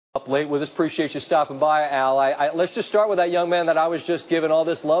Up late with us. Appreciate you stopping by, Al. Let's just start with that young man that I was just giving all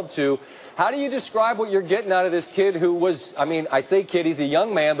this love to. How do you describe what you're getting out of this kid who was, I mean, I say kid, he's a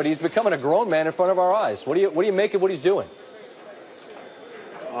young man, but he's becoming a grown man in front of our eyes. What do you make of what he's doing?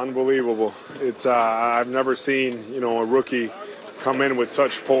 Unbelievable. It's I've never seen, a rookie come in with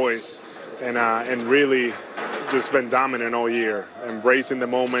such poise and really just been dominant all year, embracing the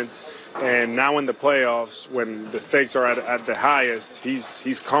moments. And now in the playoffs, when the stakes are at the highest,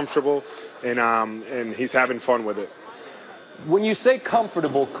 he's comfortable and he's having fun with it. When you say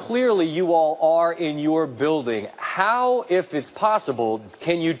comfortable, clearly you all are in your building. How, if it's possible,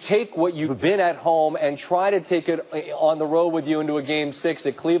 can you take what you've been at home and try to take it on the road with you into a Game 6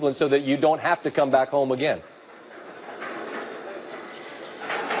 at Cleveland so that you don't have to come back home again?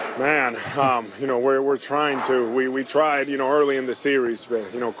 Man, we're trying to. We tried, early in the series, but,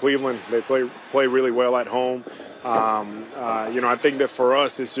 Cleveland, they play really well at home. I think that for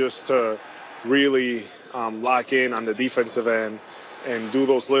us, it's just to really lock in on the defensive end and do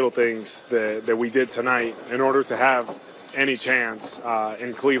those little things that we did tonight in order to have any chance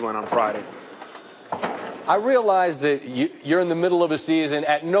in Cleveland on Friday. I realize that you're in the middle of a season.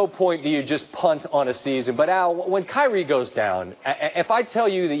 At no point do you just punt on a season. But, Al, when Kyrie goes down, if I tell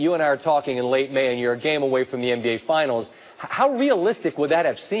you that you and I are talking in late May and you're a game away from the NBA Finals, how realistic would that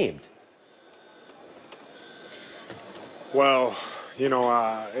have seemed? Well,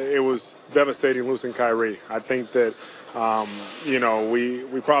 it was devastating losing Kyrie. I think that,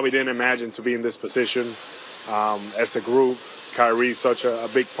 we probably didn't imagine to be in this position as a group. Kyrie's such a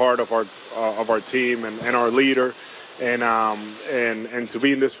big part of our team and our leader, and to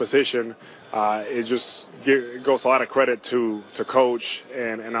be in this position, it just goes a lot of credit to Coach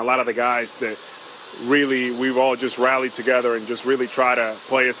and a lot of the guys that really we've all just rallied together and just really try to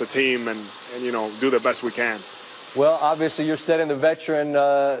play as a team and do the best we can. Well, obviously you're setting the veteran,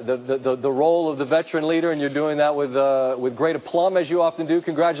 the role of the veteran leader, and you're doing that with great aplomb, as you often do.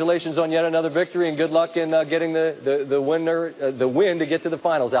 Congratulations on yet another victory, and good luck in getting the win to get to the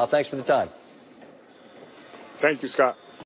finals. Al, thanks for the time. Thank you, Scott.